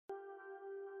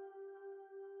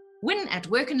Win at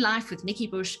Work and Life with Nikki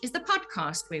Bush is the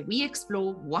podcast where we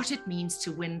explore what it means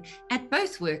to win at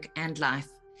both work and life.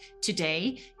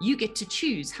 Today, you get to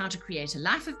choose how to create a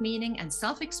life of meaning and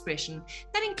self-expression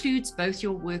that includes both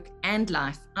your work and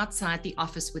life outside the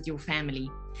office with your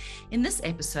family. In this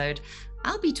episode,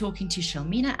 I'll be talking to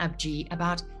Shalmina Abji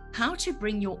about how to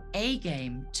bring your A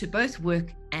game to both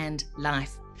work and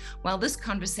life. While this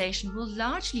conversation will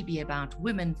largely be about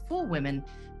women for women,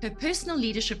 her personal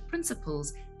leadership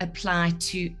principles apply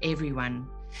to everyone.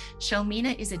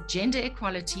 Shalmina is a gender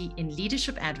equality in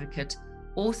leadership advocate,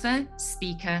 author,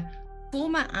 speaker,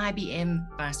 former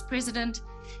IBM vice president.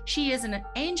 She is an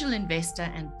angel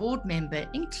investor and board member,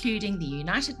 including the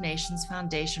United Nations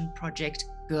Foundation project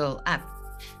Girl Up.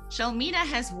 Shalmina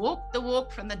has walked the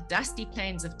walk from the dusty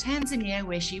plains of Tanzania,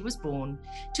 where she was born,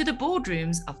 to the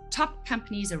boardrooms of top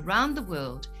companies around the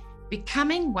world,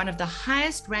 becoming one of the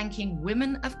highest-ranking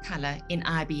women of color in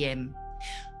IBM.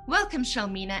 Welcome,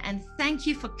 Shalmina, and thank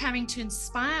you for coming to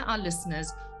inspire our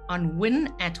listeners on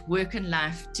Win at Work and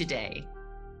Life today.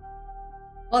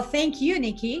 Well, thank you,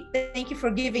 Nikki. Thank you for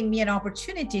giving me an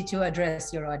opportunity to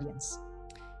address your audience.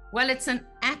 Well, it's an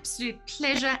absolute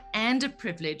pleasure and a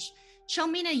privilege.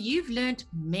 Shalmina, you've learned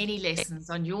many lessons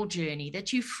on your journey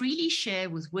that you freely share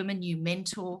with women you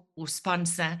mentor or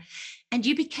sponsor, and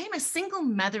you became a single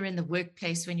mother in the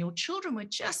workplace when your children were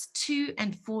just 2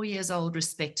 and 4 years old,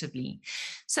 respectively.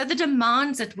 So the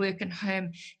demands at work and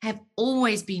home have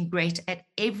always been great at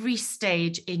every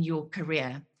stage in your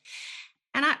career.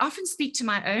 And I often speak to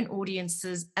my own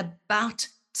audiences about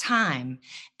time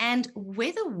and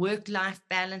whether work-life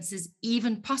balance is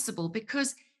even possible,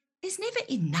 because there's never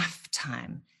enough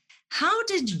time. How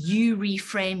did you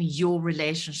reframe your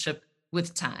relationship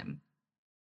with time?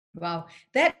 Wow,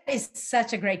 that is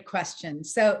such a great question.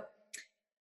 So,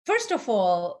 first of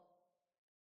all,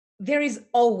 there is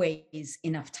always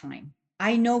enough time.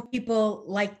 I know people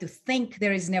like to think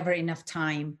there is never enough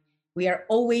time. We are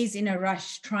always in a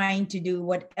rush trying to do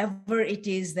whatever it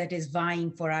is that is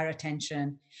vying for our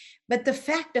attention. But the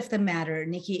fact of the matter,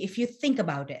 Nikki, if you think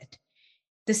about it,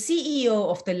 the CEO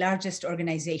of the largest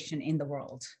organization in the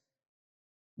world,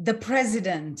 the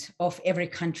president of every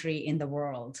country in the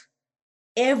world,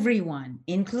 everyone,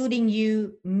 including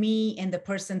you, me, and the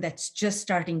person that's just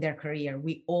starting their career,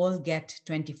 we all get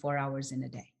 24 hours in a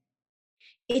day.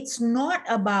 It's not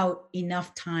about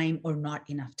enough time or not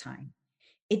enough time.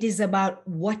 It is about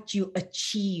what you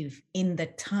achieve in the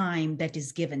time that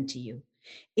is given to you.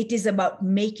 It is about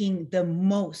making the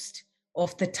most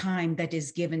of the time that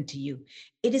is given to you.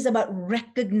 It is about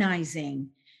recognizing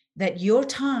that your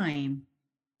time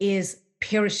is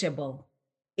perishable,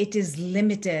 it is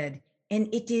limited, and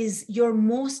it is your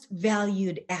most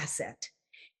valued asset.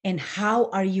 And how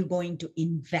are you going to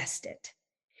invest it?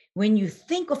 When you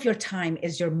think of your time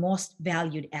as your most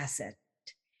valued asset,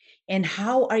 and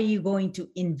how are you going to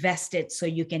invest it so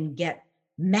you can get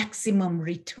maximum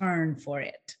return for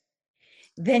it,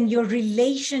 then your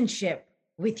relationship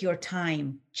with your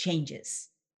time changes.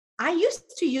 I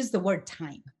used to use the word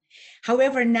time.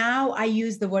 However, now I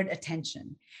use the word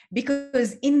attention,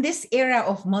 because in this era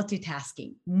of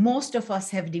multitasking, most of us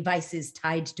have devices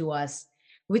tied to us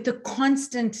with a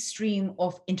constant stream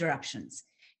of interruptions,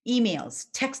 emails,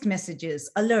 text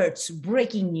messages, alerts,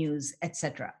 breaking news,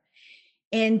 etc.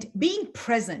 And being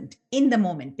present in the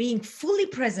moment, being fully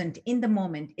present in the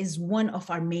moment is one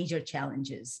of our major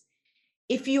challenges.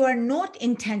 If you are not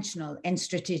intentional and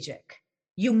strategic,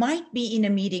 you might be in a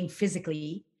meeting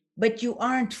physically, but you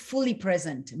aren't fully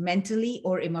present mentally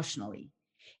or emotionally.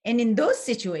 And in those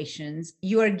situations,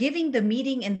 you are giving the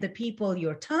meeting and the people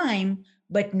your time,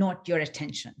 but not your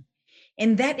attention.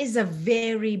 And that is a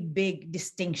very big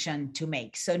distinction to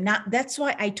make. So that's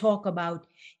why I talk about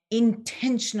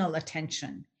intentional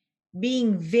attention,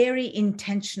 being very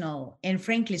intentional and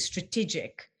frankly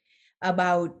strategic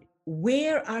about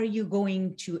where are you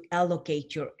going to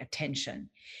allocate your attention?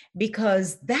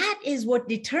 Because that is what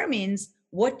determines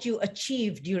what you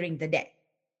achieve during the day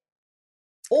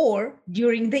or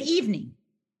during the evening,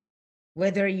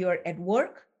 whether you're at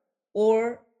work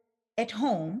or at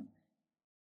home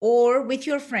or with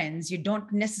your friends. You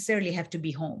don't necessarily have to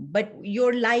be home, but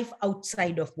your life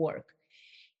outside of work.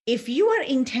 If you are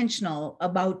intentional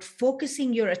about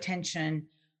focusing your attention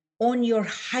on your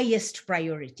highest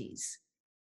priorities,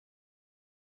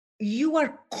 you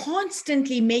are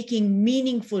constantly making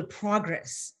meaningful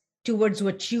progress towards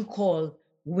what you call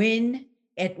win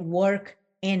at work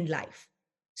and life.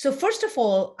 So first of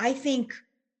all, I think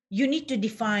you need to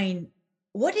define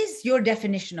what is your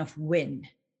definition of win.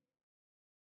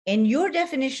 And your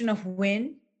definition of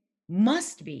win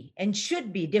must be and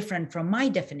should be different from my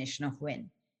definition of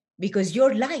win, because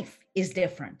your life is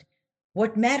different.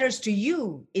 What matters to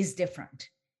you is different.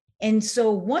 And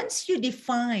so once you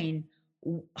define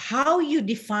how you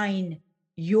define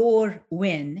your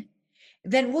win,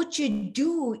 then what you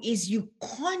do is you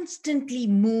constantly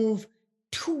move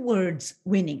towards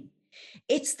winning.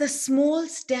 It's the small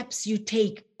steps you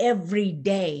take every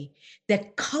day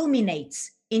that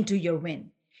culminates into your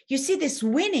win. You see, this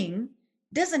winning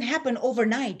doesn't happen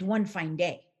overnight, one fine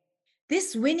day.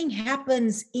 This winning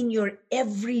happens in your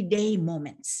everyday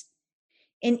moments.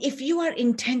 And if you are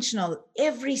intentional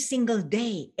every single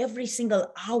day, every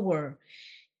single hour,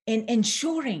 in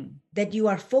ensuring that you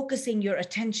are focusing your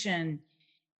attention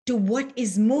to what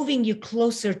is moving you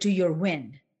closer to your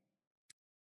win.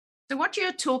 So what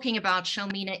you're talking about,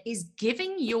 Shalmina, is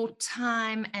giving your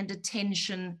time and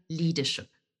attention leadership,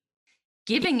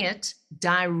 giving it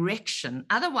direction.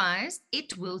 Otherwise,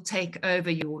 it will take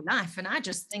over your life. And I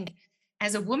just think,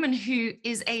 as a woman who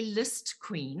is a list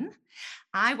queen,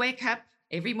 I wake up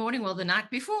every morning, well, the night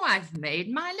before, I've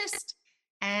made my list.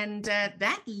 And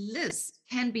that list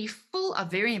can be full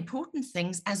of very important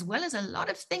things, as well as a lot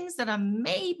of things that are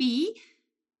maybe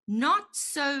not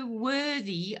so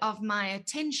worthy of my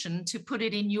attention, to put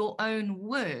it in your own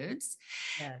words,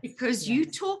 because you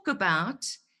talk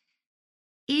about,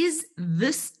 is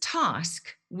this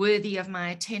task worthy of my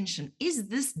attention? Is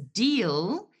this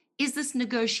deal, is this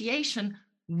negotiation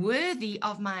worthy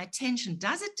of my attention?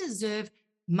 Does it deserve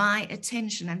my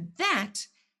attention? And that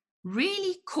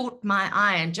really caught my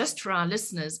eye. And just for our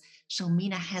listeners,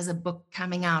 Shalmina has a book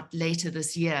coming out later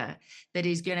this year that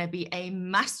is going to be a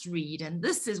must read. And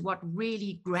this is what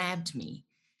really grabbed me,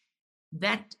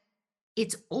 that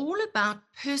it's all about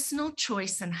personal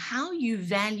choice and how you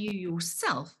value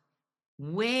yourself,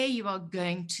 where you are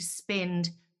going to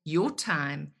spend your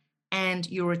time and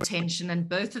your attention. And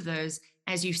both of those,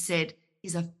 as you said,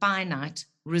 is a finite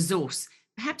resource.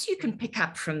 Perhaps you can pick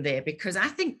up from there, because I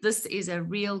think this is a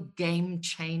real game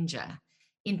changer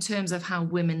in terms of how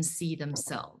women see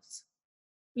themselves.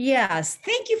 Yes,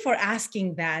 thank you for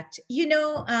asking that.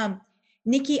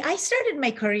 Nikki, I started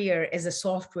my career as a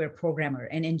software programmer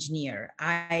and engineer.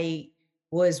 I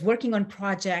was working on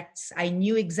projects. I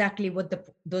knew exactly what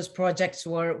those projects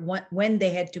were, when they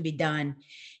had to be done.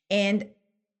 And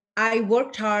I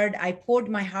worked hard. I poured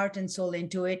my heart and soul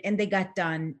into it, and they got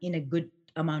done in a good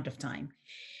amount of time.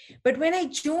 But when I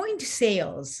joined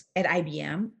sales at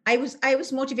IBM, I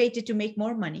was motivated to make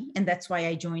more money, and that's why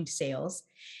I joined sales.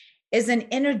 As an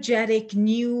energetic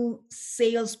new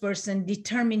salesperson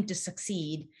determined to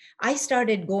succeed, I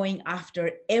started going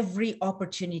after every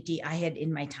opportunity I had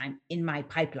in my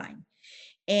pipeline.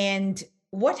 And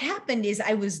what happened is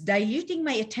I was diluting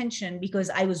my attention because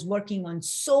I was working on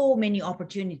so many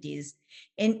opportunities.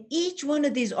 And each one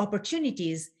of these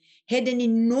opportunities had an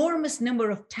enormous number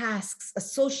of tasks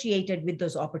associated with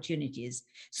those opportunities.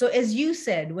 So as you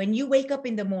said, when you wake up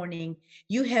in the morning,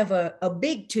 you have a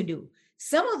big to-do.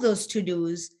 Some of those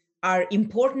to-dos are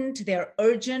important, they're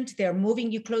urgent, they're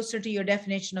moving you closer to your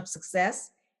definition of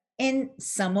success, and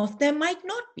some of them might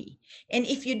not be. And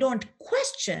if you don't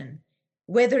question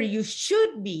whether you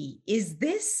should be, is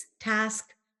this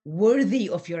task worthy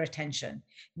of your attention?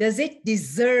 Does it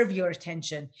deserve your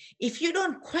attention? If you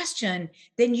don't question,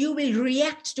 then you will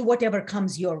react to whatever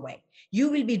comes your way.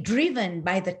 You will be driven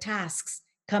by the tasks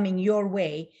coming your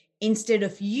way instead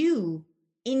of you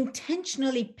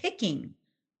intentionally picking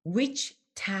which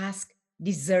task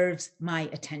deserves my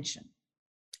attention.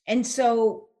 And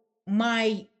so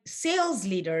my sales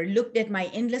leader looked at my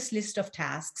endless list of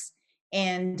tasks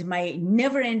and my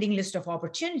never-ending list of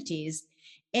opportunities,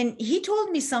 and he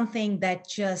told me something that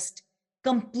just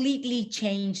completely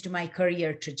changed my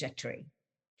career trajectory.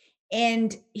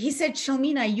 And he said,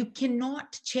 Shalmina, you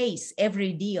cannot chase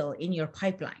every deal in your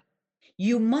pipeline.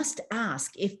 You must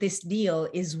ask if this deal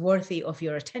is worthy of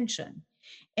your attention.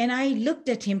 And I looked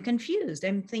at him confused.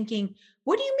 I'm thinking,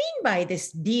 what do you mean by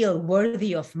this deal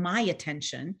worthy of my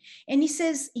attention? And he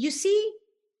says, you see,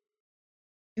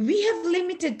 we have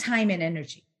limited time and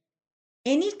energy.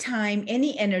 Any time,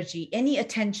 any energy, any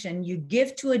attention you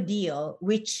give to a deal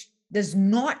which does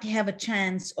not have a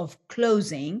chance of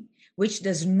closing, which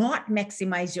does not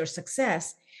maximize your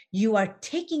success, you are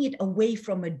taking it away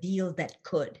from a deal that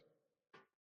could.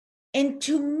 And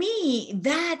to me,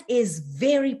 that is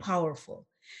very powerful,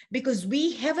 because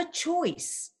we have a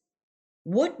choice.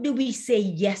 What do we say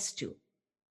yes to?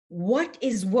 What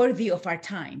is worthy of our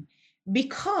time?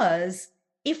 Because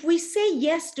if we say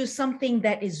yes to something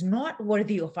that is not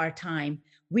worthy of our time,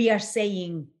 we are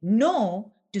saying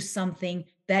no to something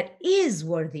that is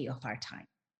worthy of our time.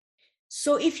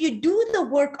 So if you do the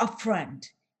work upfront,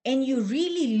 and you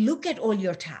really look at all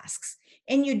your tasks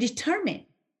and you determine,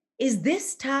 is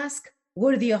this task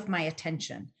worthy of my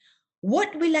attention?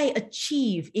 What will I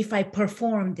achieve if I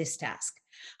perform this task?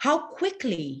 How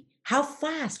quickly, how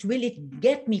fast will it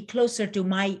get me closer to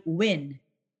my win?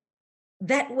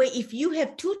 That way, if you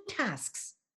have two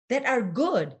tasks that are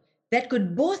good, that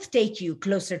could both take you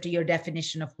closer to your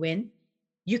definition of win,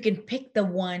 you can pick the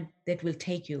one that will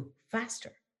take you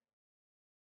faster.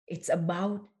 It's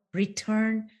about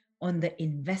return on the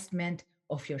investment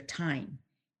of your time.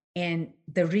 And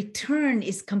the return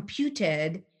is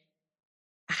computed.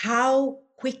 How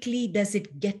quickly does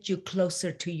it get you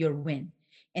closer to your win?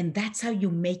 And that's how you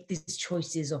make these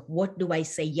choices of what do I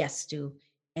say yes to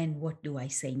and what do I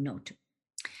say no to.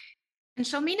 And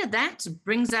Sharmina, that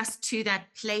brings us to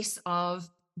that place of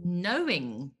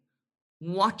knowing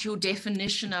what your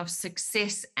definition of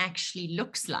success actually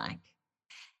looks like.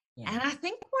 Yeah. And I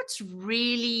think what's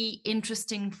really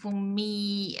interesting for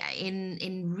me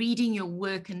in reading your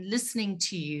work and listening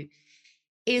to you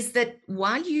is that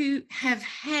while you have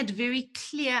had very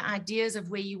clear ideas of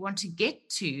where you want to get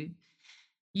to,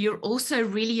 you're also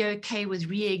really okay with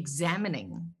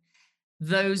re-examining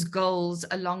those goals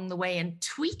along the way and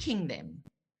tweaking them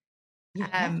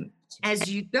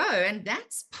as you go. And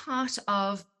that's part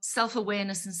of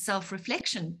self-awareness and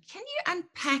self-reflection. Can you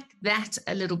unpack that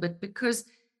a little bit? Because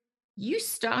you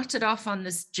started off on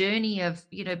this journey of,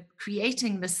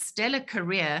 creating the stellar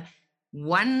career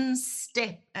one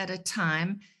step at a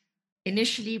time,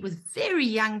 initially with very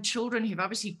young children who've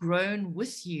obviously grown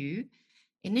with you.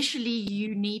 Initially,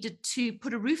 you needed to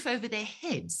put a roof over their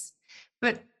heads.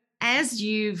 But as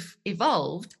you've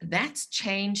evolved, that's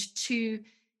changed to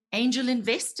angel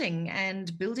investing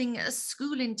and building a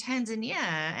school in Tanzania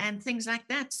and things like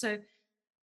that. So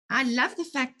I love the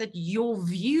fact that your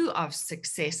view of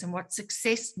success and what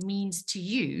success means to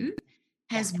you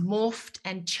has morphed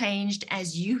and changed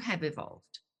as you have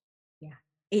evolved. Yeah,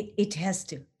 it has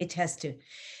to. It has to.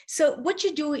 So what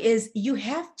you do is you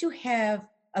have to have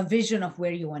a vision of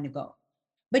where you want to go.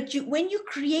 But when you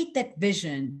create that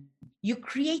vision, you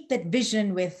create that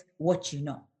vision with what you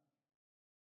know.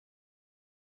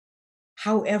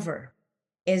 However,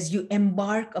 as you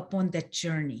embark upon that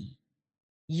journey,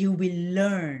 you will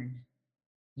learn,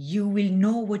 you will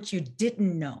know what you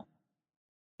didn't know.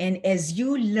 And as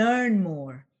you learn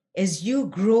more, as you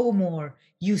grow more,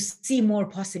 you see more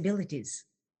possibilities.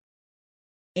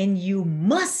 And you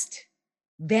must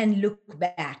then look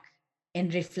back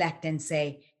and reflect and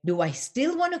say, do I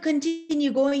still want to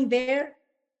continue going there?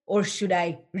 Or should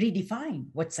I redefine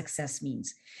what success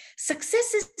means?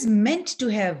 Success is meant to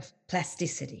have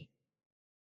plasticity.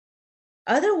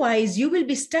 Otherwise, you will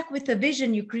be stuck with a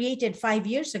vision you created 5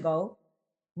 years ago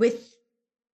with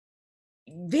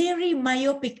very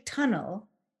myopic tunnel,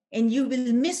 and you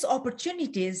will miss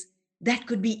opportunities that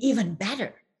could be even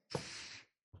better.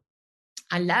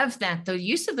 I love that. The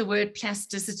use of the word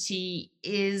plasticity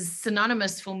is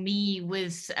synonymous for me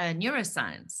with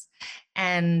neuroscience.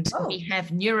 And we have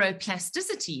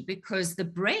neuroplasticity because the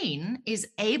brain is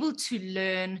able to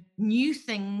learn new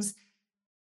things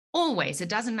always. It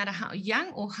doesn't matter how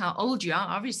young or how old you are.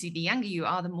 Obviously, the younger you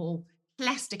are, the more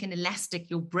plastic and elastic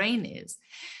your brain is.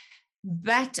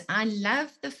 But I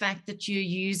love the fact that you're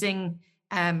using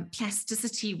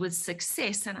plasticity with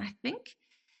success. And I think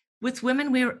with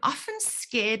women, we're often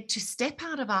scared to step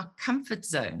out of our comfort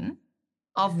zone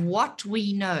of what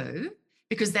we know,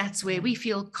 because that's where we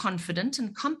feel confident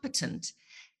and competent.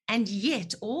 And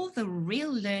yet all the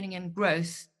real learning and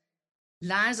growth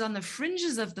lies on the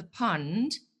fringes of the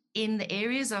pond in the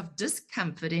areas of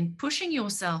discomfort, in pushing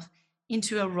yourself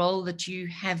into a role that you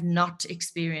have not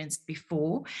experienced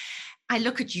before. I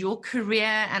look at your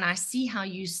career and I see how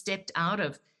you stepped out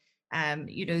of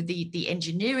the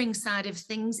engineering side of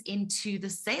things into the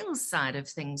sales side of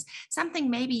things, something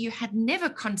maybe you had never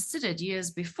considered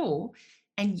years before,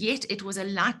 and yet it was a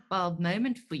light bulb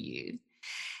moment for you.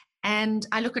 And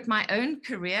I look at my own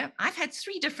career. I've had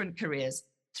 3 different careers,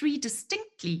 3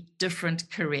 distinctly different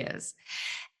careers.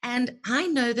 And I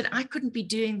know that I couldn't be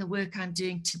doing the work I'm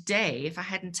doing today if I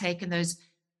hadn't taken those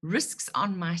risks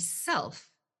on myself.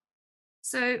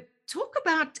 So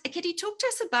can you talk to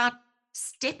us about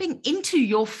stepping into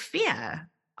your fear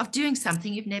of doing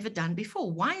something you've never done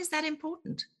before? Why is that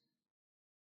important?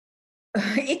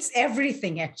 It's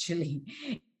everything, actually.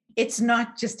 It's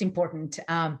not just important.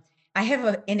 I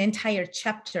have an entire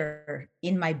chapter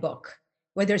in my book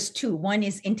where there's 2. One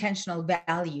is intentional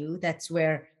value. That's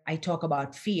where I talk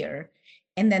about fear.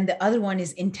 And then the other one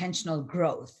is intentional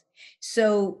growth.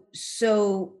 So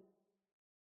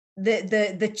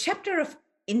the chapter of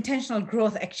intentional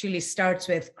growth actually starts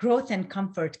with growth and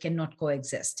comfort cannot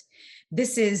coexist.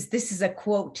 This is a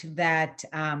quote that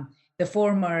the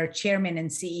former chairman and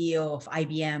CEO of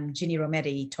IBM, Ginni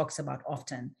Rometty, talks about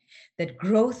often, that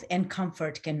growth and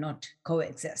comfort cannot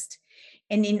coexist.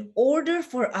 And in order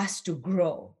for us to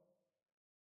grow,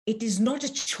 it is not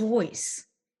a choice.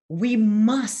 We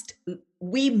must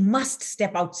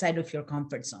step outside of your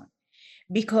comfort zone,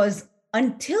 because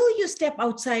until you step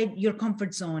outside your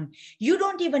comfort zone, you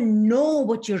don't even know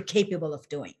what you're capable of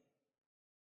doing.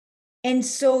 And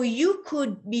so you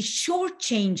could be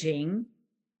shortchanging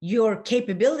your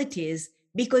capabilities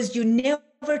because you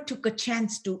never took a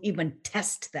chance to even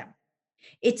test them.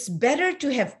 It's better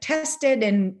to have tested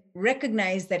and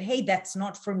recognized that, hey, that's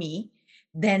not for me,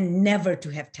 than never to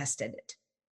have tested it.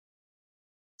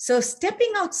 So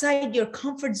stepping outside your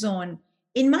comfort zone,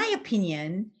 in my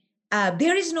opinion,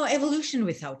 there is no evolution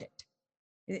without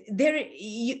it.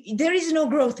 There is no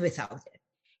growth without it.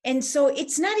 And so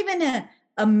it's not even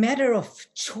a matter of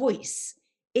choice.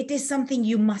 It is something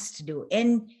you must do.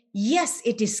 And yes,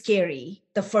 it is scary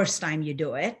the first time you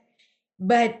do it,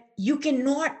 but you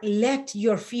cannot let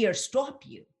your fear stop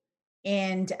you.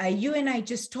 And you and I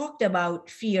just talked about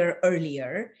fear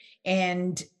earlier,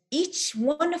 and each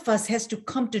one of us has to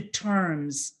come to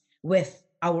terms with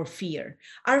our fear.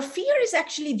 Our fear is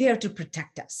actually there to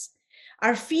protect us.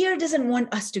 Our fear doesn't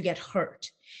want us to get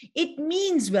hurt. It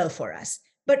means well for us,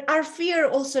 but our fear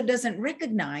also doesn't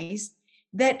recognize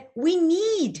that we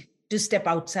need to step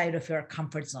outside of your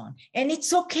comfort zone. And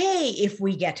it's okay if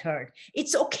we get hurt.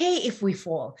 It's okay if we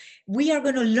fall. We are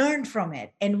going to learn from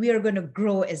it, and we are going to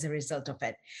grow as a result of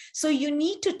it. So you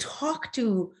need to talk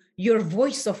to your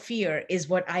voice of fear, is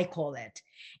what I call it.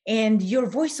 And your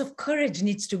voice of courage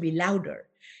needs to be louder,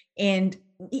 and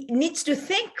it needs to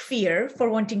thank fear for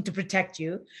wanting to protect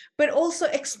you, but also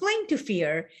explain to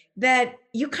fear that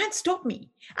you can't stop me.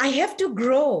 I have to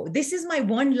grow. This is my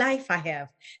one life I have.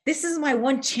 This is my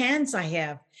one chance I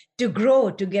have to grow,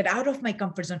 to get out of my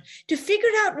comfort zone, to figure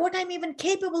out what I'm even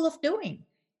capable of doing.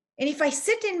 And if I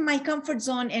sit in my comfort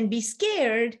zone and be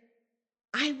scared,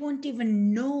 I won't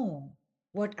even know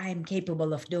what I'm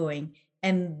capable of doing.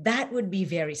 And that would be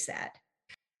very sad.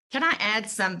 Can I add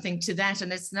something to that?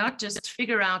 And it's not just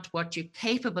figure out what you're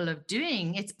capable of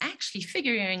doing, it's actually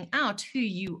figuring out who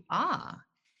you are.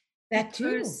 That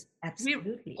too,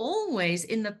 absolutely. We're always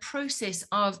in the process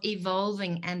of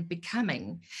evolving and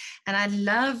becoming. And I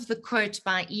love the quote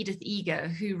by Edith Eger,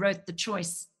 who wrote The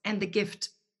Choice and the Gift.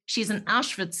 She's an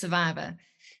Auschwitz survivor,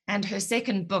 and her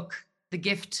second book, The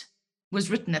Gift, was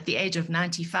written at the age of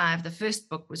 95. The first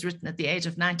book was written at the age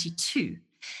of 92.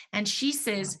 And she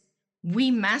says,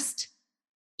 we must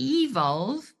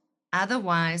evolve,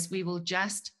 otherwise we will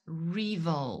just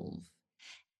revolve.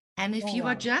 And if you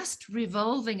are just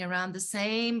revolving around the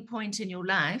same point in your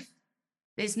life,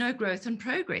 there's no growth and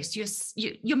progress.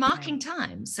 You're marking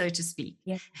time, so to speak.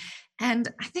 Yes.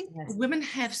 And I think women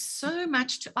have so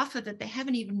much to offer that they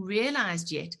haven't even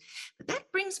realized yet. But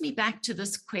that brings me back to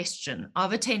this question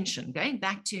of attention, going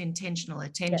back to intentional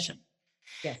attention.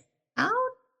 Yes. How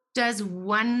does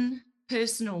one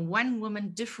person or one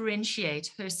woman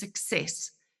differentiate her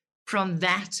success from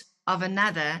that of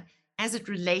another as it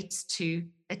relates to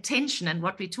attention and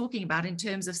what we're talking about in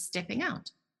terms of stepping out?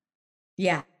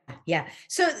 Yeah.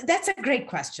 So that's a great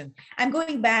question. I'm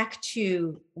going back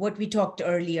to what we talked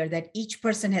earlier, that each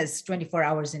person has 24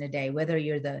 hours in a day, whether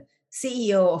you're the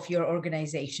CEO of your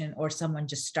organization or someone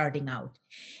just starting out.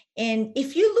 And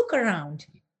if you look around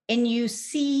and you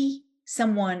see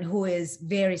someone who is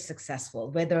very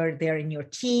successful, whether they're in your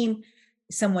team,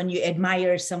 someone you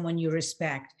admire, someone you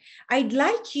respect, I'd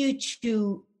like you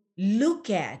to look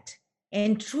at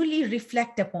and truly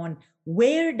reflect upon,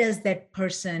 where does that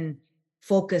person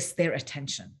focus their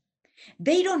attention?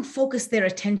 They don't focus their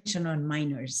attention on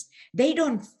minors. They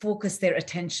don't focus their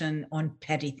attention on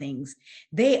petty things.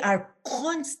 They are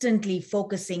constantly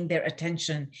focusing their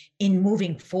attention in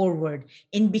moving forward,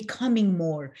 in becoming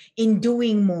more, in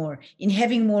doing more, in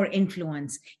having more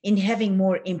influence, in having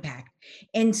more impact.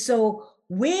 And so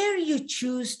where you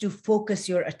choose to focus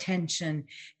your attention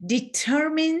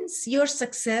determines your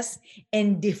success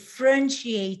and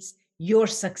differentiates your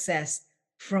success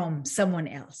from someone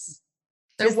else.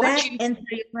 Does that answer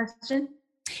your question?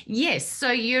 Yes.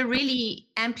 So you're really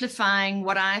amplifying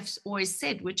what I've always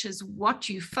said, which is what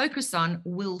you focus on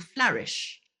will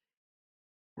flourish.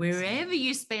 Wherever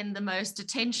you spend the most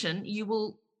attention, you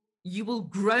will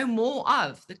grow more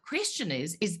of. The question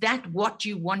is that what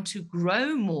you want to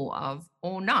grow more of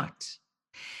or not?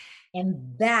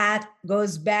 And that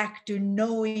goes back to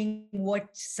knowing what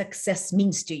success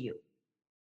means to you.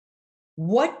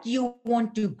 what you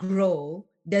want to grow,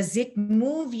 does it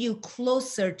move you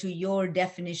closer to your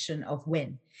definition of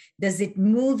win? Does it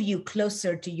move you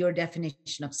closer to your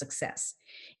definition of success?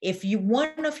 If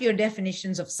one of your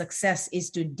definitions of success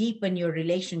is to deepen your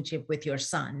relationship with your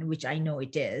son, which I know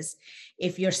it is,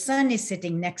 if your son is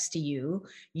sitting next to you,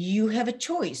 you have a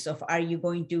choice of, are you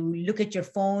going to look at your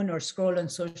phone or scroll on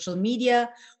social media,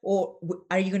 or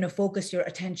are you going to focus your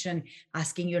attention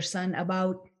asking your son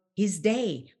about his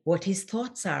day, what his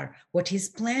thoughts are, what his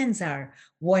plans are,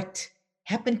 what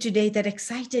happened today that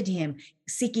excited him,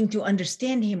 seeking to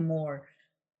understand him more?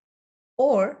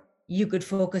 Or you could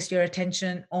focus your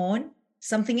attention on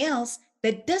something else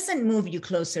that doesn't move you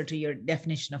closer to your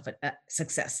definition of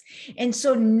success. And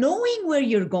so knowing where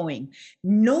you're going,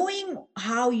 knowing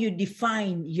how you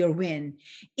define your win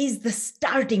is the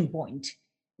starting point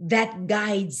that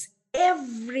guides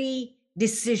every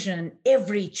decision,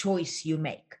 every choice you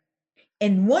make.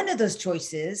 And one of those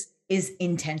choices is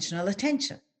intentional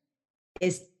attention,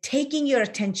 is taking your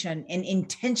attention and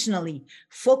intentionally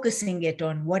focusing it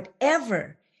on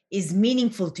whatever is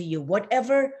meaningful to you,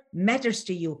 whatever matters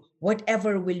to you,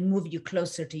 whatever will move you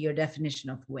closer to your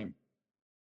definition of win.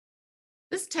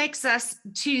 This takes us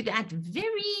to that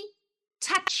very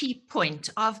touchy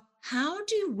point of, how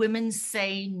do women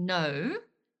say no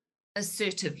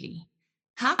assertively?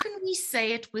 How can we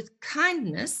say it with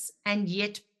kindness and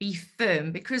yet be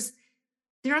firm? Because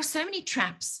there are so many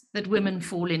traps that women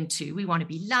fall into. We want to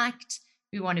be liked.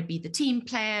 We want to be the team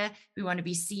player. We want to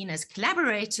be seen as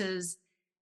collaborators.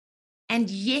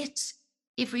 And yet,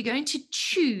 if we're going to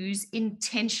choose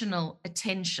intentional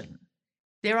attention,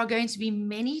 there are going to be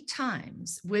many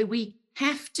times where we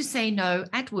have to say no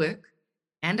at work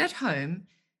and at home.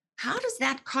 How does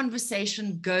that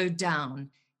conversation go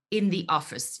down in the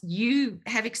office? You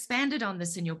have expanded on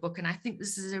this in your book, and I think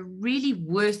this is a really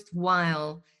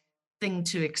worthwhile thing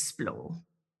to explore.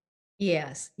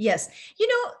 Yes, yes. You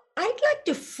know, I'd like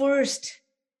to first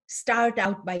start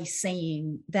out by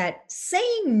saying that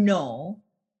saying no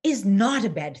is not a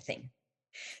bad thing.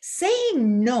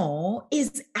 Saying no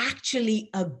is actually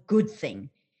a good thing.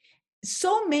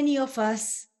 So many of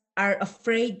us are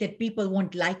afraid that people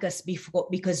won't like us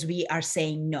because we are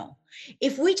saying no.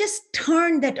 If we just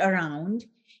turn that around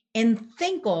and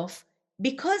think of,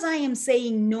 because I am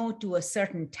saying no to a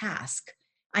certain task,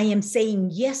 I am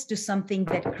saying yes to something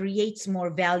that creates more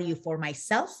value for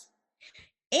myself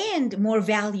and more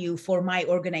value for my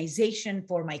organization,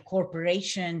 for my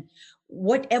corporation,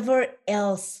 whatever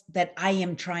else that I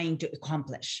am trying to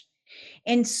accomplish.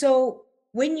 And so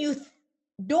when you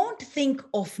don't think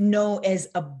of no as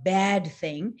a bad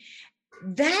thing,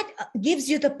 that gives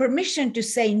you the permission to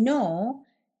say no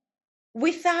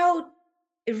without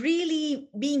really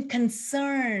being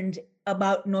concerned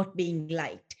about not being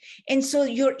liked. And so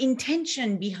your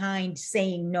intention behind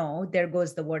saying no, there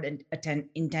goes the word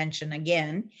intention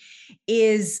again,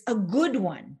 is a good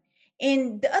one.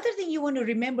 And the other thing you want to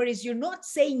remember is you're not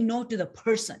saying no to the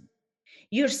person.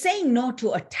 You're saying no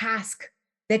to a task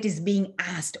that is being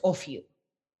asked of you.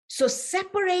 So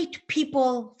separate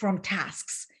people from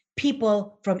tasks,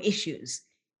 people from issues.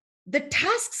 The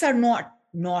tasks are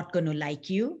not going to like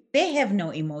you. They have no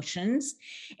emotions.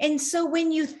 And so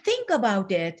when you think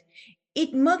about it,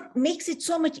 it makes it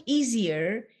so much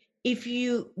easier if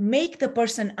you make the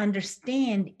person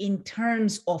understand in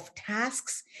terms of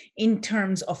tasks, in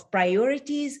terms of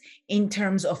priorities, in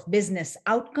terms of business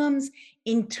outcomes,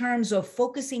 in terms of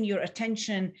focusing your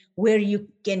attention where you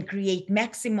can create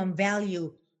maximum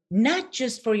value, not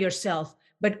just for yourself,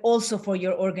 but also for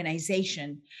your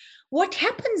organization. What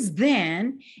happens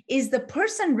then is the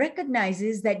person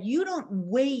recognizes that you don't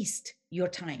waste your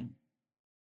time.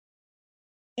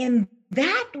 And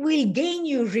that will gain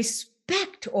you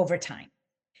respect over time.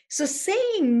 So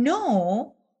saying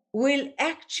no will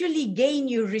actually gain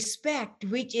you respect,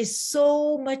 which is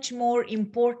so much more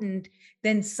important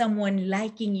than someone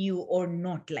liking you or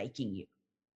not liking you.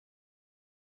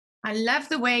 I love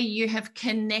the way you have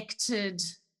connected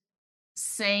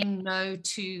saying no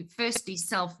to, firstly,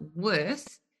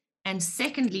 self-worth, and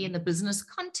secondly, in the business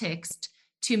context,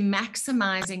 to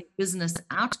maximizing business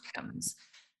outcomes.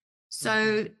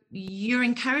 So you're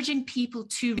encouraging people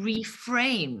to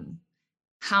reframe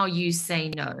how you say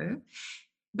no,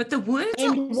 but the words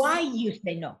and why you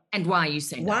say no. And why you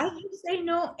say no. Why you say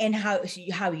no and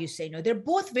how you say no. They're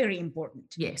both very important.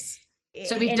 Yes.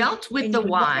 So we've dealt with the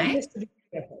why.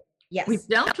 Yes. We've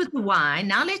dealt with the why.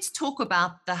 Now let's talk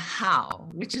about the how,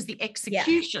 which is the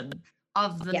execution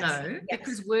of the no,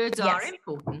 because words are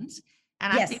important.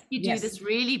 And I think you do this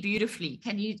really beautifully.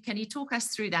 Can you talk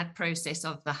us through that process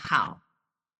of the how?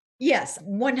 Yes,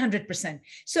 100%.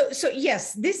 So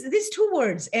yes, these two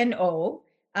words, no,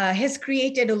 has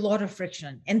created a lot of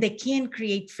friction, and they can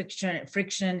create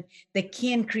friction. They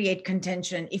can create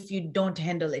contention if you don't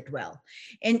handle it well.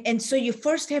 And so you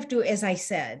first have to, as I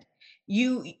said,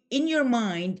 you in your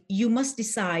mind, you must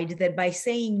decide that by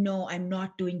saying no, I'm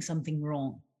not doing something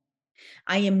wrong.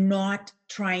 I am not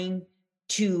trying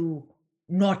to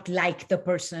not like the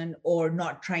person or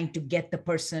not trying to get the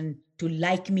person to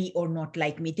like me or not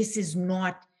like me. This is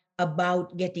not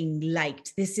about getting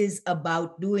liked. This is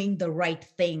about doing the right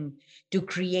thing to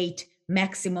create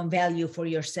maximum value for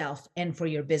yourself and for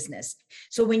your business.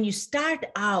 So when you start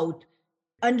out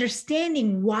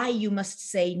understanding why you must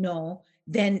say no,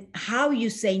 then how you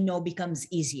say no becomes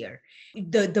easier.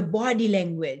 The body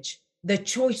language, the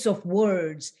choice of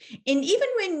words, and even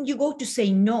when you go to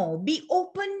say no, be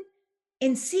open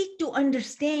and seek to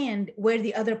understand where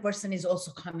the other person is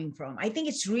also coming from. I think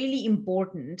it's really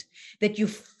important that you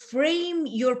frame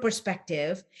your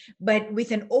perspective, but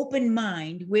with an open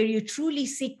mind where you truly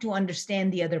seek to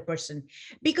understand the other person.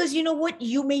 Because you know what?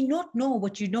 You may not know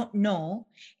what you don't know.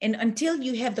 And until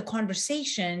you have the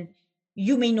conversation,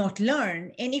 you may not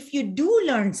learn. And if you do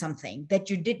learn something that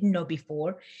you didn't know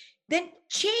before, then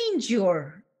change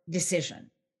your decision.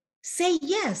 Say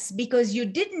yes because you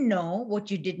didn't know what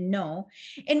you didn't know.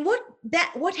 And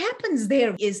what happens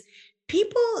there is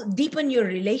people deepen your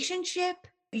relationship.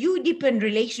 You deepen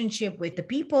relationship with the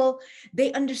people.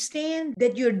 They understand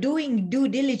that you're doing due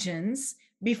diligence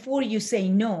before you say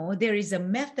no. There is a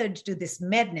method to this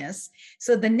madness.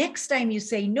 So the next time you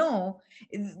say no,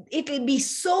 it'll be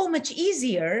so much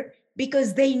easier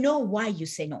because they know why you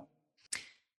say no.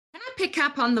 Can I pick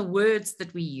up on the words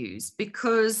that we use?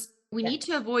 Because we need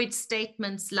to avoid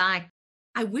statements like,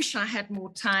 I wish I had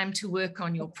more time to work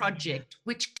on your project,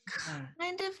 which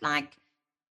kind of like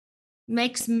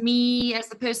makes me, as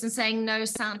the person saying no,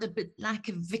 sound a bit like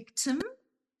a victim.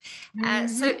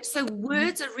 So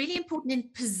words are really important in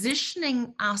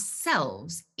positioning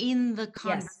ourselves in the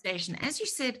conversation. Yes. As you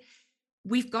said,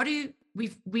 we've got to be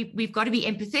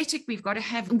empathetic. We've got to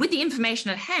have, with the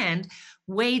information at hand,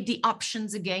 weigh the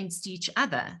options against each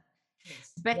other.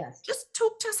 Yes. But just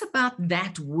talk to us about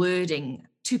that wording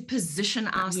to position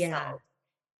ourselves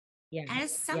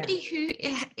as somebody who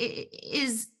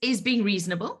is being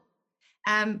reasonable,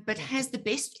 but has the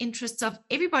best interests of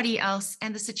everybody else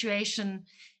and the situation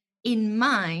in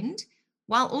mind,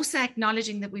 while also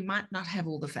acknowledging that we might not have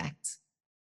all the facts.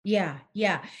 Yeah.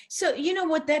 So you know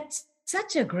what? That's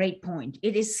such a great point.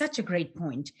 It is such a great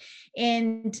point.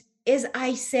 And as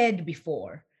I said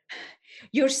before,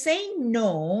 you're saying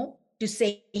no to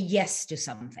say yes to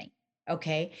something.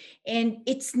 Okay. And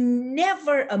it's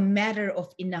never a matter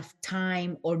of enough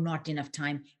time or not enough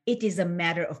time. It is a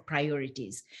matter of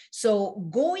priorities. So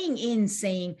going in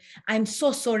saying, I'm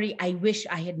so sorry, I wish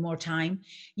I had more time,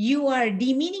 you are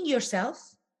demeaning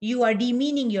yourself. You are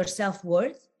demeaning your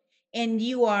self-worth. And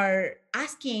you are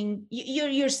asking,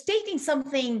 you're stating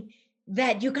something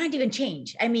that you can't even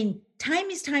change. I mean, time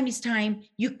is time is time.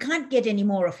 You can't get any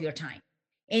more of your time.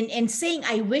 And saying,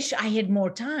 I wish I had more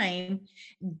time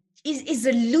is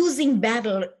a losing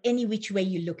battle any which way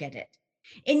you look at it.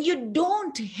 And you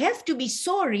don't have to be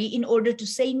sorry in order to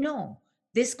say no.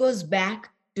 This goes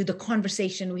back to the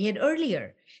conversation we had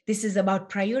earlier. This is about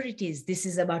priorities. This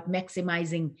is about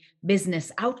maximizing business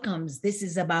outcomes. This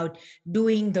is about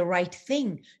doing the right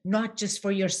thing, not just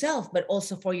for yourself, but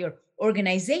also for your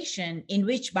organization, in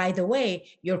which, by the way,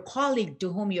 your colleague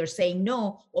to whom you're saying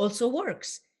no also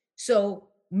works. So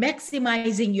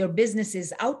maximizing your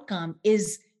business's outcome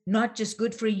is not just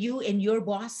good for you and your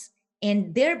boss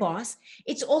and their boss,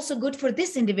 it's also good for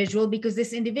this individual because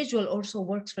this individual also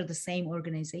works for the same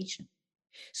organization.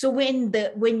 So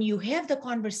when you have the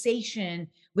conversation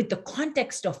with the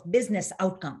context of business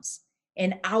outcomes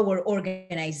and our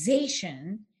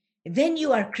organization, then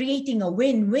you are creating a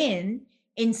win-win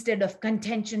instead of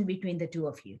contention between the two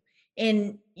of you.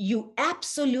 And you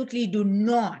absolutely do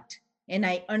not, and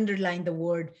I underline the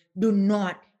word, do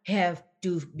not have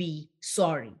to be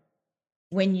sorry.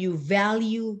 When you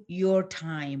value your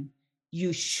time,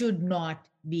 you should not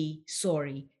be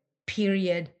sorry.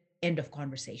 Period. End of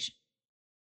conversation.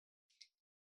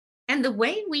 And the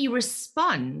way we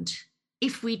respond,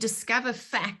 if we discover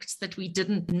facts that we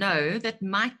didn't know that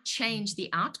might change the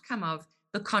outcome of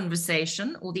the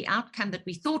conversation or the outcome that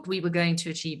we thought we were going to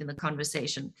achieve in the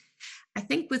conversation, I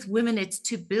think with women, it's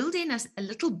to build in a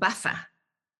little buffer.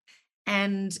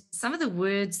 And some of the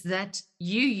words that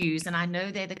you use, and I know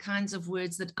they're the kinds of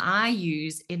words that I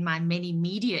use in my many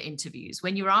media interviews,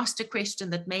 when you're asked a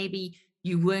question that maybe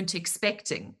you weren't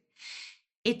expecting,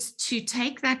 It's to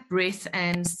take that breath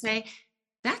and say,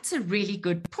 that's a really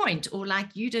good point. Or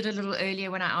like you did a little earlier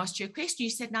when I asked you a question, you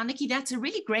said, now, Nikki, that's a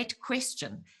really great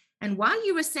question. And while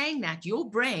you were saying that, your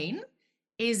brain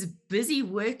is busy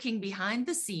working behind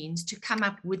the scenes to come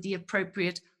up with the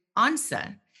appropriate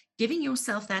answer, giving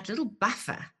yourself that little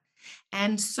buffer.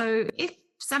 And so if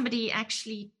somebody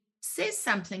actually says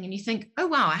something and you think, oh,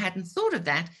 wow, I hadn't thought of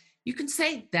that, you can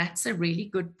say, that's a really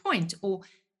good point. Or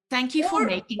thank you for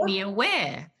making me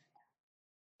aware.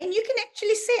 And you can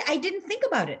actually say, I didn't think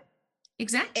about it.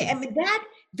 Exactly. I mean,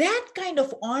 that kind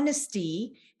of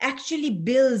honesty actually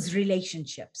builds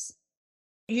relationships.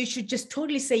 You should just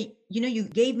totally say, you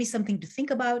gave me something to think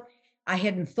about. I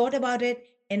hadn't thought about it,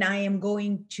 and I am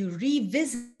going to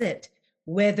revisit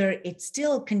whether it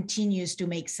still continues to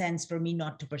make sense for me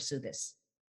not to pursue this.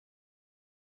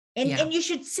 And you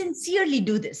should sincerely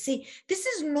do this. See, this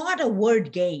is not a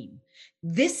word game.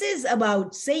 This is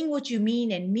about saying what you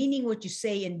mean and meaning what you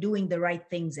say and doing the right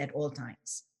things at all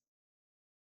times.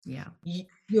 Yeah.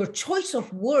 Your choice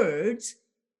of words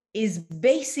is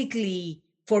basically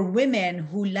for women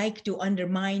who like to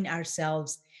undermine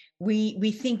ourselves.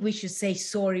 We think we should say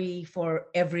sorry for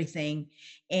everything,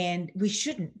 and we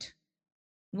shouldn't.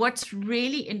 What's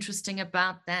really interesting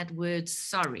about that word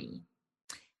sorry,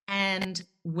 and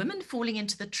women falling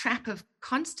into the trap of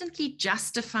constantly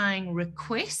justifying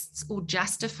requests or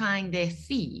justifying their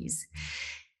fees,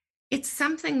 it's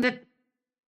something that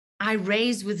I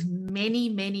raise with many,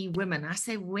 many women. I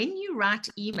say, when you write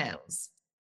emails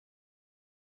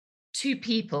to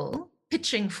people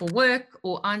pitching for work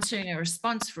or answering a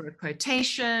response for a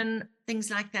quotation, things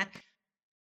like that,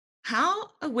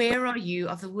 how aware are you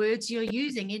of the words you're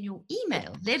using in your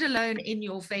email, let alone in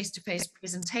your face-to-face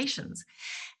presentations?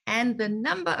 And the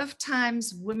number of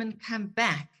times women come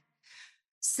back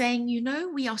saying,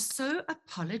 we are so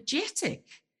apologetic.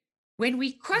 When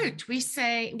we quote, we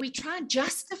say, we try and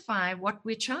justify what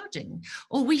we're charging,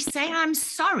 or we say, I'm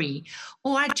sorry,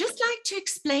 or I'd just like to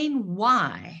explain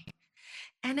why.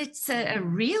 And it's a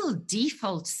real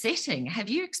default setting. Have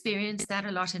you experienced that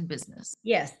a lot in business?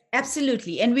 Yes,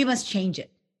 absolutely. And we must change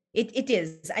it. It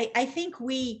is. I think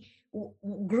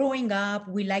growing up,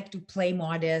 we like to play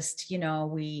modest.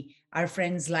 Our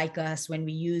friends like us when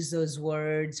we use those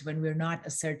words, when we're not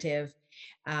assertive.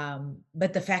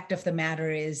 But the fact of the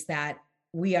matter is that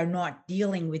we are not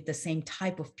dealing with the same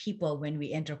type of people when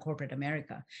we enter corporate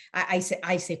America. I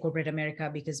say corporate America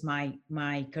because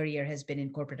my career has been in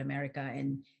corporate America,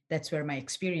 and that's where my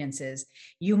experience is.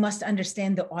 You must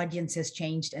understand the audience has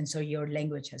changed, and so your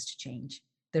language has to change.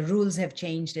 The rules have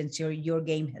changed, and so your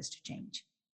game has to change.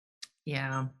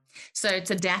 Yeah. So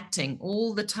it's adapting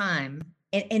all the time.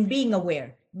 And being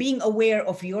aware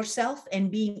of yourself and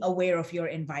being aware of your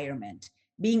environment,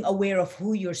 being aware of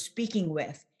who you're speaking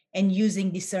with, and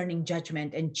using discerning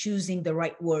judgment and choosing the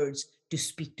right words to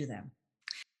speak to them.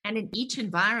 And in each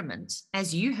environment,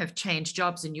 as you have changed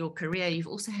jobs in your career, you've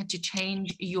also had to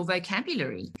change your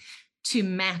vocabulary to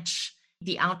match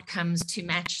the outcomes, to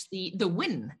match the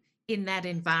win in that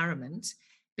environment,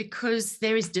 because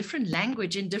there is different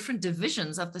language in different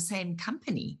divisions of the same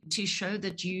company to show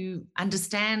that you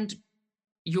understand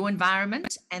your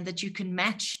environment and that you can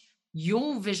match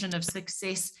your vision of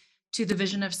success to the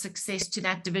vision of success to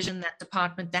that division, that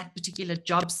department, that particular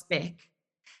job spec.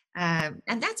 And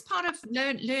that's part of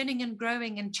learning and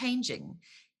growing and changing,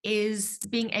 is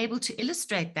being able to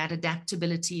illustrate that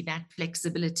adaptability, that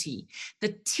flexibility.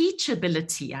 The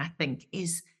teachability, I think,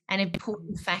 is an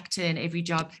important factor in every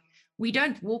job. We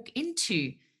don't walk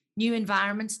into new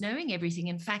environments knowing everything.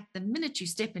 In fact, the minute you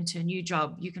step into a new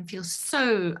job, you can feel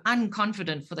so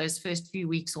unconfident for those first few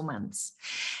weeks or months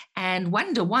and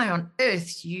wonder why on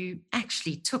earth you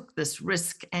actually took this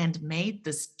risk and made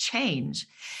this change.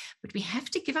 But we have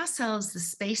to give ourselves the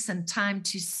space and time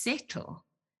to settle.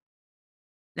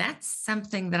 That's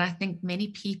something that I think many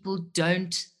people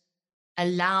don't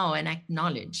allow and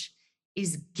acknowledge,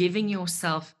 is giving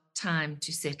yourself time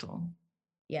to settle.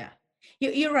 Yeah,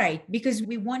 you're right, because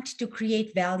we want to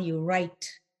create value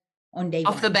right on day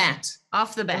off one. the bat.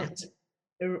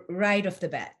 Right off the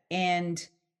bat. And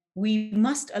we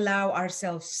must allow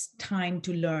ourselves time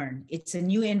to learn. It's a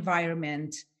new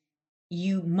environment.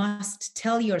 You must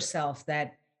tell yourself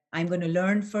that I'm going to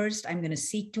learn first. I'm going to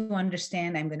seek to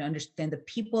understand. I'm going to understand the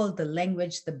people, the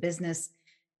language, the business,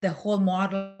 the whole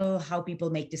model, how people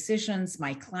make decisions,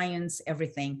 my clients,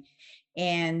 everything.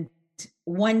 And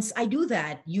once I do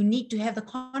that, you need to have the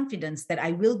confidence that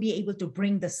I will be able to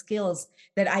bring the skills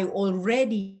that I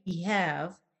already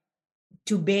have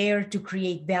to bear to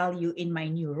create value in my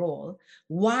new role,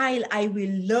 while I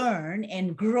will learn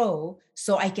and grow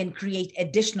so I can create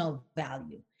additional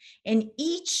value. And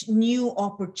each new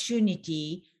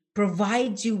opportunity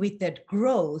provides you with that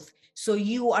growth, so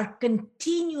you are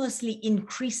continuously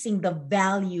increasing the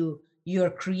value you're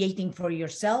creating for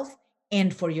yourself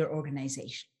and for your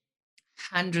organization.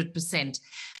 100%.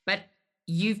 But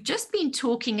you've just been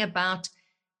talking about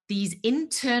these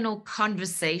internal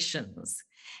conversations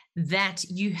that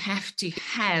you have to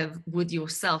have with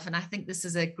yourself. And I think this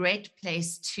is a great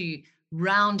place to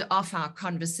round off our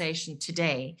conversation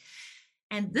today.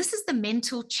 And this is the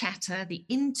mental chatter, the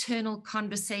internal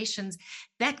conversations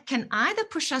that can either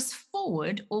push us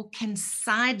forward or can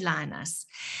sideline us.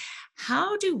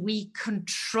 How do we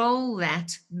control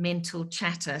that mental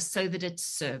chatter so that it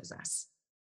serves us?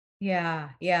 Yeah,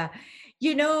 yeah.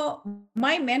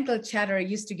 My mental chatter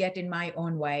used to get in my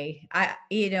own way.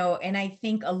 And I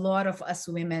think a lot of us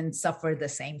women suffer the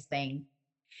same thing.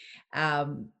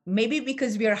 Maybe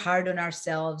because we are hard on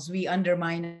ourselves, we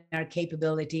undermine our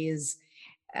capabilities.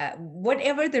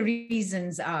 Whatever the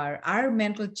reasons are, our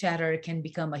mental chatter can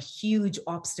become a huge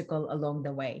obstacle along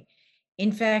the way.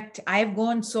 In fact, I've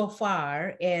gone so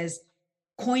far as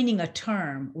coining a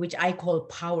term which I call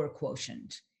power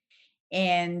quotient.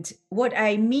 And what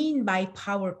I mean by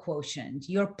power quotient,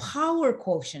 your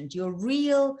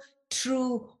real,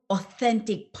 true,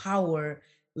 authentic power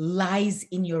lies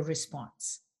in your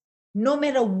response. No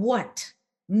matter what,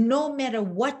 no matter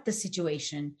what the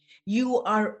situation, you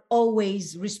are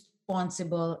always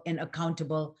responsible and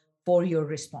accountable for your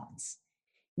response.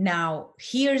 Now,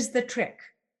 here's the trick.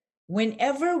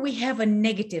 Whenever we have a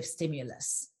negative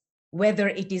stimulus, whether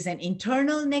it is an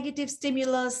internal negative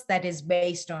stimulus that is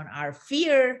based on our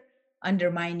fear,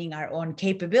 undermining our own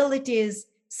capabilities,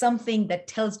 something that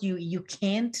tells you you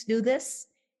can't do this,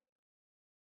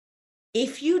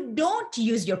 if you don't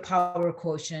use your power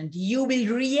quotient, you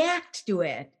will react to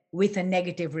it with a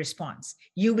negative response.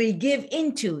 You will give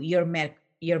into your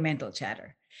mental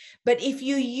chatter. But if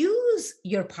you use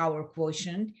your power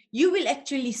quotient, you will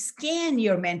actually scan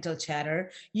your mental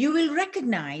chatter. You will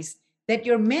recognize that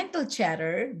your mental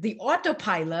chatter, the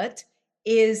autopilot,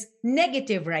 is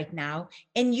negative right now,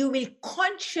 and you will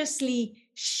consciously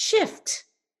shift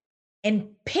and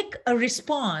pick a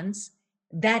response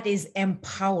that is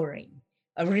empowering,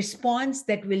 a response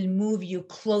that will move you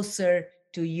closer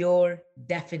to your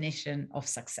definition of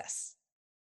success.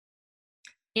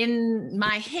 In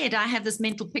my head, I have this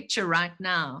mental picture right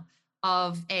now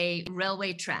of a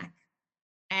railway track,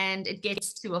 and it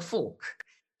gets to a fork.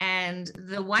 And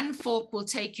the one fork will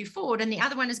take you forward, and the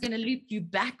other one is going to loop you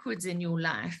backwards in your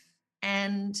life.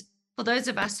 And for those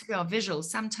of us who are visual,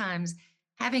 sometimes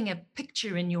having a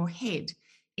picture in your head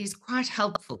is quite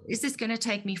helpful. Is this going to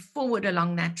take me forward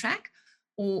along that track?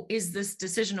 Or is this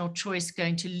decision or choice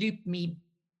going to loop me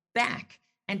back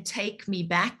and take me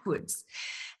backwards?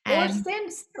 Or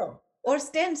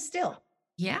stand still.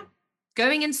 Yeah.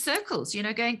 Going in circles,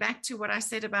 going back to what I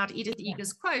said about Edith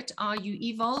Eger's quote, are you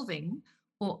evolving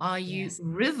or are you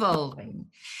revolving?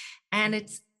 And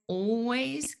it's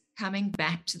always coming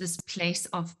back to this place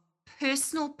of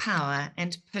personal power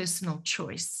and personal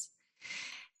choice.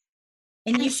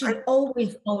 And you should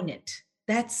always own it.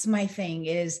 That's my thing,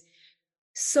 is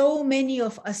so many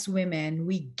of us women,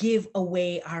 we give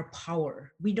away our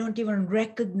power. We don't even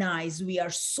recognize we are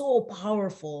so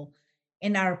powerful,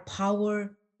 and our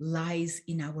power lies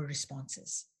in our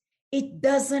responses. It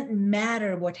doesn't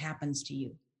matter what happens to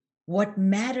you. What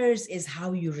matters is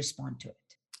how you respond to it.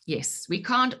 Yes, we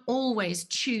can't always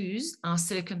choose our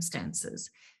circumstances,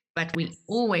 but we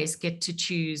always get to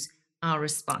choose our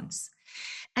response.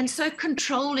 And so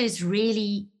control is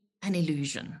really an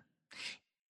illusion.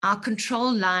 Our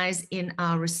control lies in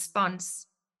our response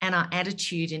and our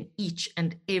attitude in each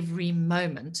and every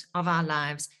moment of our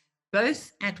lives,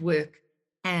 both at work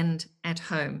and at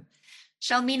home.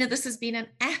 Shalmina, this has been an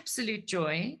absolute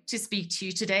joy to speak to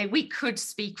you today. We could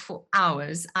speak for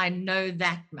hours, I know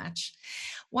that much.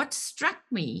 What struck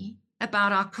me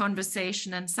about our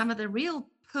conversation and some of the real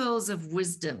pearls of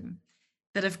wisdom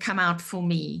that have come out for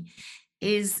me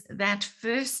is that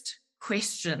first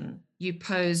question you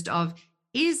posed of,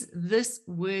 is this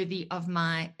worthy of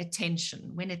my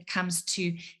attention, when it comes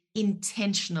to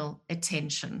intentional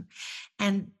attention?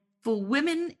 And for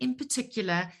women in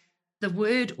particular, the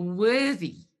word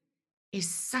worthy is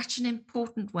such an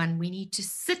important one. We need to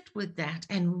sit with that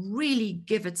and really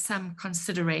give it some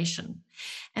consideration,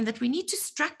 and that we need to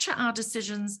structure our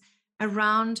decisions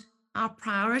around our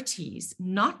priorities,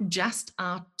 not just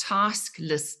our task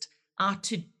list, our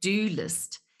to-do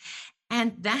list.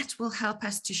 And that will help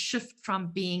us to shift from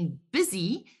being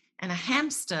busy and a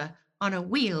hamster on a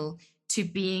wheel to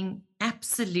being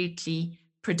absolutely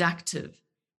productive.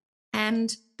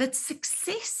 And that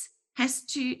success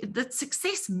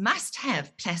must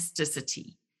have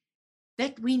plasticity,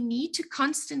 that we need to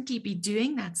constantly be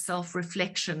doing that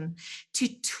self-reflection to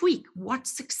tweak what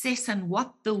success and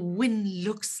what the win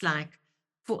looks like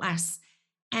for us,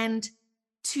 and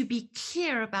to be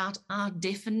clear about our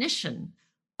definition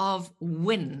of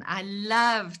win. I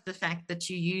love the fact that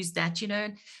you use that.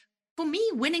 For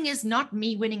me, winning is not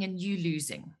me winning and you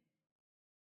losing.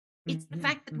 It's the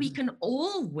fact that we can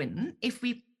all win if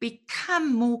we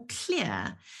become more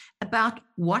clear about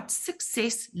what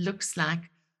success looks like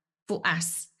for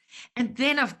us. And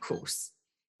then, of course,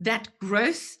 that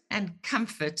growth and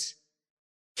comfort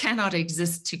cannot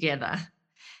exist together.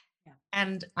 Yeah.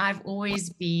 And I've always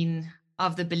been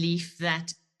of the belief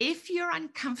that if you're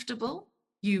uncomfortable,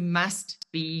 you must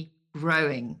be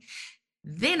growing.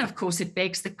 Then, of course, it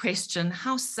begs the question,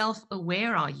 how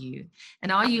self-aware are you?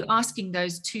 And are you asking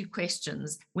those two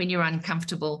questions when you're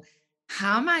uncomfortable?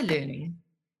 How am I learning?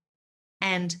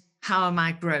 And how am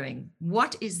I growing?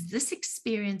 What is this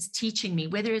experience teaching me?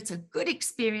 Whether it's a good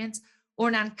experience or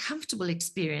an uncomfortable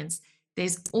experience,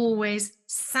 there's always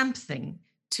something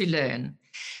to learn.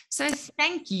 So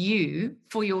thank you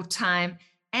for your time.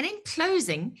 And in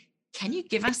closing, can you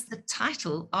give us the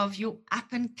title of your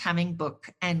up-and-coming book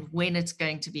and when it's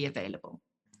going to be available?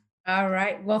 All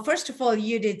right. Well, first of all,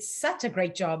 you did such a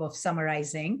great job of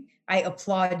summarizing. I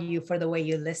applaud you for the way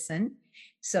you listen.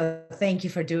 So thank you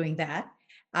for doing that.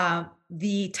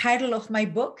 The title of my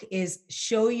book is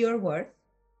Show Your Worth.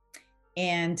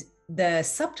 And the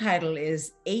subtitle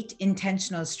is 8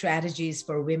 Intentional Strategies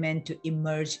for Women to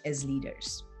Emerge as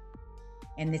Leaders.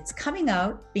 And it's coming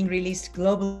out, being released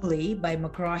globally by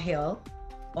McGraw-Hill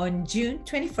on June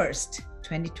 21st,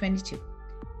 2022.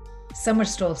 Summer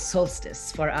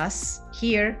solstice for us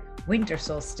here, winter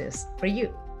solstice for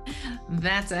you.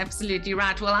 That's absolutely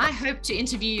right. Well, I hope to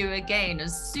interview you again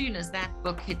as soon as that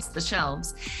book hits the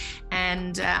shelves.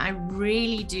 And I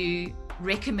really do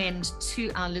recommend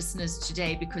to our listeners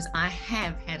today, because I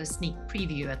have had a sneak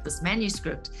preview at this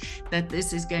manuscript, that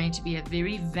this is going to be a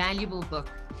very valuable book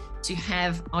to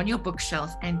have on your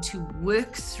bookshelf and to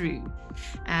work through.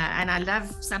 And I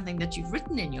love something that you've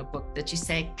written in your book, that you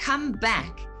say, come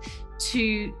back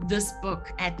to this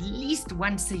book at least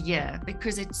once a year,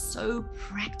 because it's so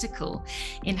practical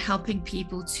in helping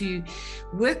people to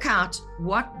work out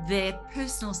what their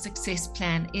personal success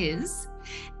plan is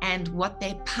and what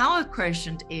their power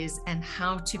quotient is and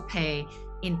how to pay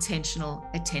intentional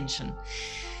attention.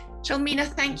 Shalmina,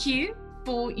 thank you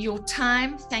for your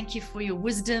time. Thank you for your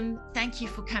wisdom. Thank you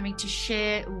for coming to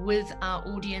share with our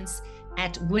audience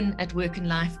at Win at Work and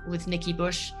Life with Nikki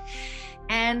Bush.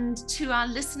 And to our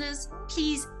listeners,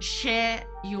 please share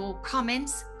your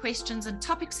comments, questions, and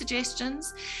topic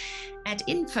suggestions at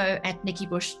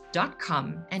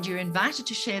info@nikkibush.com. And you're invited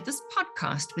to share this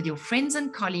podcast with your friends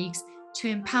and colleagues to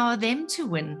empower them to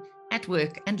win at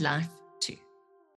work and life.